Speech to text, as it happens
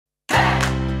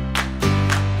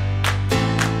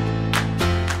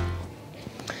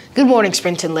Good morning,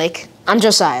 Springton Lake. I'm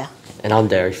Josiah. And I'm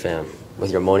Derek Pham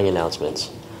with your morning announcements.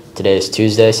 Today is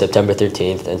Tuesday, September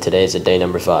 13th, and today is day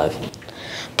number 5.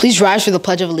 Please rise for the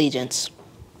Pledge of Allegiance.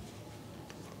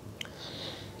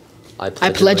 I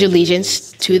pledge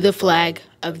allegiance to the flag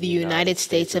of the United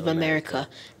States of America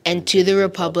and to the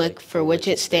republic for which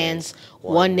it stands,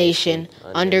 one nation,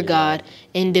 under God,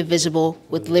 indivisible,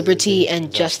 with liberty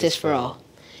and justice for all.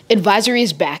 Advisory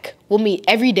is back. We'll meet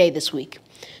every day this week.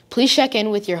 Please check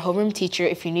in with your homeroom teacher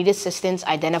if you need assistance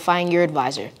identifying your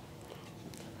advisor.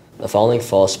 The following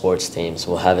fall sports teams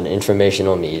will have an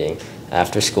informational meeting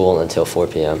after school until 4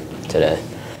 p.m. today.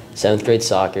 7th grade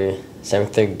soccer,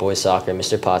 7th grade boys soccer,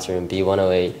 Mr. Potts' room,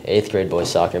 B108, 8th grade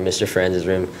boys soccer, Mr. Franz's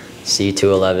room,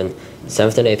 C211,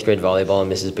 7th and 8th grade volleyball in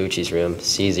Mrs. Bucci's room,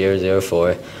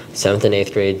 C004, 7th and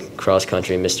 8th grade cross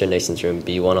country, Mr. Nixon's room,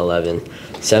 B111,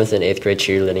 7th and 8th grade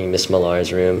cheerleading, Miss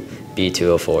Millar's room,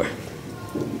 B204.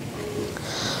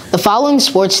 The following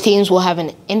sports teams will have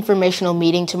an informational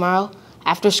meeting tomorrow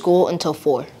after school until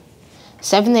 4.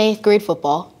 7th and 8th grade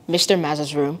football, Mr.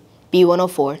 Mazza's room,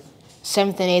 B104.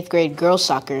 7th and 8th grade girls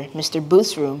soccer, Mr.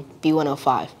 Booth's room,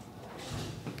 B105.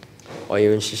 Are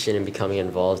you interested in becoming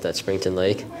involved at Springton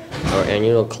Lake? Our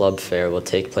annual club fair will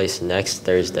take place next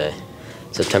Thursday,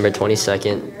 September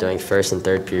 22nd, during 1st and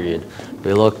 3rd period.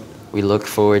 We look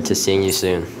forward to seeing you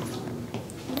soon.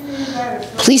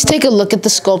 Please take a look at the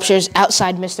sculptures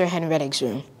outside Mr. Henredig's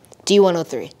room,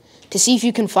 D103, to see if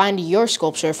you can find your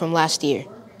sculpture from last year.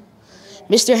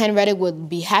 Mr. Henredig would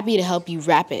be happy to help you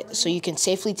wrap it so you can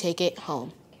safely take it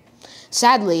home.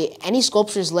 Sadly, any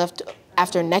sculptures left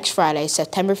after next Friday,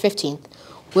 September 15th,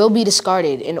 will be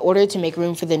discarded in order to make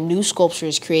room for the new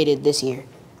sculptures created this year.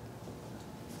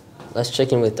 Let's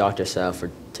check in with Dr. Sal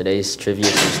for today's Trivia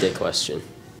Tuesday question.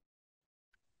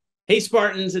 Hey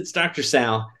Spartans, it's Dr.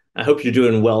 Sal. I hope you're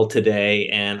doing well today,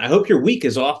 and I hope your week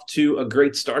is off to a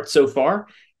great start so far,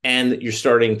 and that you're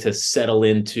starting to settle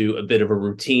into a bit of a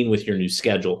routine with your new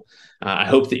schedule. I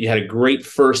hope that you had a great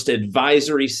first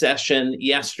advisory session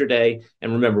yesterday.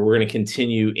 And remember, we're going to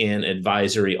continue in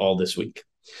advisory all this week.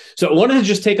 So I wanted to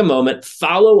just take a moment,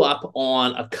 follow up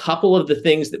on a couple of the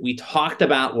things that we talked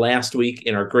about last week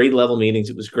in our grade level meetings.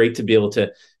 It was great to be able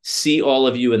to see all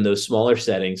of you in those smaller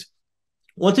settings.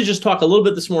 I want to just talk a little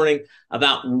bit this morning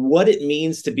about what it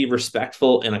means to be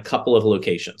respectful in a couple of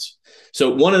locations.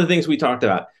 So one of the things we talked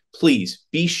about, please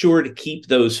be sure to keep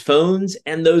those phones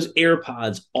and those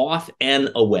AirPods off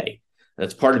and away.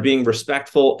 That's part of being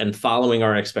respectful and following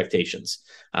our expectations.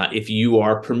 If you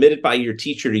are permitted by your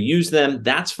teacher to use them,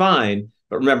 that's fine.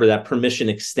 But remember that permission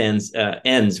ends at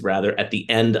the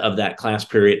end of that class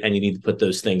period, and you need to put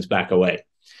those things back away.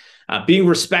 Being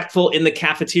respectful in the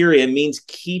cafeteria means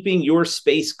keeping your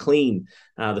space clean.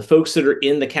 The folks that are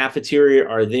in the cafeteria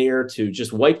are there to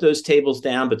just wipe those tables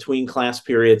down between class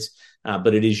periods,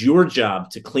 but it is your job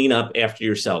to clean up after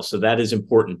yourself. So that is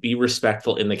important. Be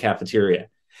respectful in the cafeteria.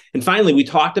 And finally, we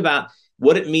talked about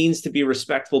what it means to be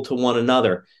respectful to one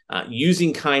another,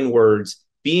 using kind words,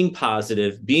 being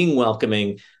positive, being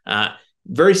welcoming.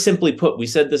 Very simply put, we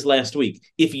said this last week,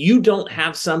 if you don't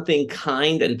have something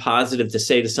kind and positive to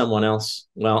say to someone else,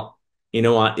 well, you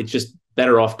know what? It just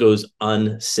better off goes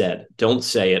unsaid. Don't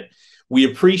say it. We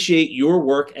appreciate your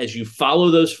work as you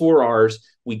follow those 4 R's.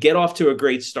 We get off to a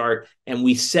great start, and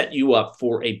we set you up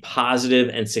for a positive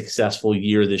and successful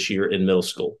year this year in middle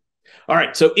school. All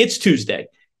right, so it's Tuesday,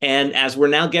 and as we're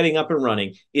now getting up and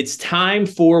running, it's time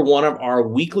for one of our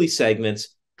weekly segments,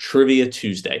 Trivia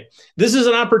Tuesday. This is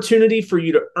an opportunity for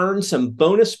you to earn some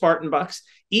bonus Spartan bucks.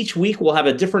 Each week we'll have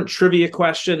a different trivia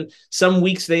question. Some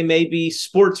weeks they may be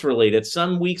sports related.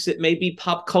 Some weeks it may be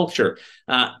pop culture.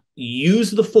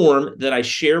 Use the form that I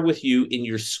share with you in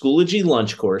your Schoology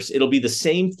lunch course. It'll be the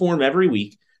same form every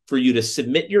week for you to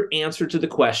submit your answer to the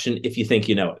question if you think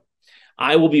you know it.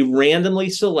 I will be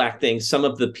randomly selecting some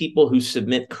of the people who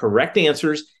submit correct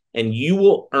answers, and you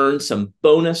will earn some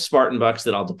bonus Spartan bucks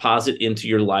that I'll deposit into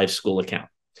your live school account.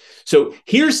 So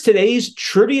here's today's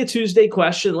Trivia Tuesday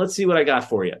question. Let's see what I got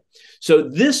for you. So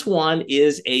this one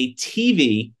is a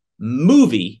TV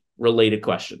movie related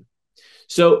question.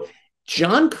 So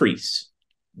John Kreese,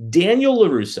 Daniel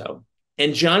LaRusso,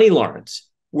 and Johnny Lawrence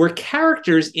were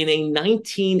characters in a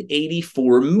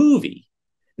 1984 movie.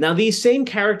 Now, these same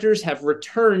characters have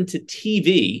returned to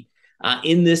TV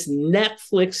in this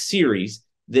Netflix series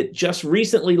that just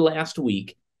recently last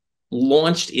week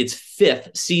launched its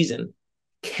 5th season.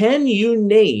 Can you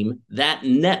name that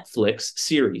Netflix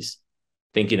series?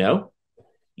 Think you know?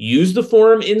 Use the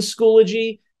form in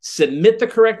Schoology, submit the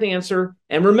correct answer,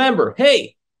 and remember,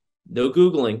 hey, no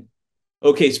Googling.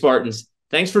 Okay, Spartans,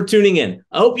 thanks for tuning in.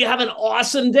 I hope you have an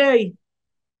awesome day.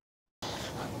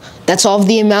 That's all of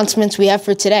the announcements we have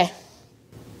for today.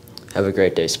 Have a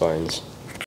great day, Spartans.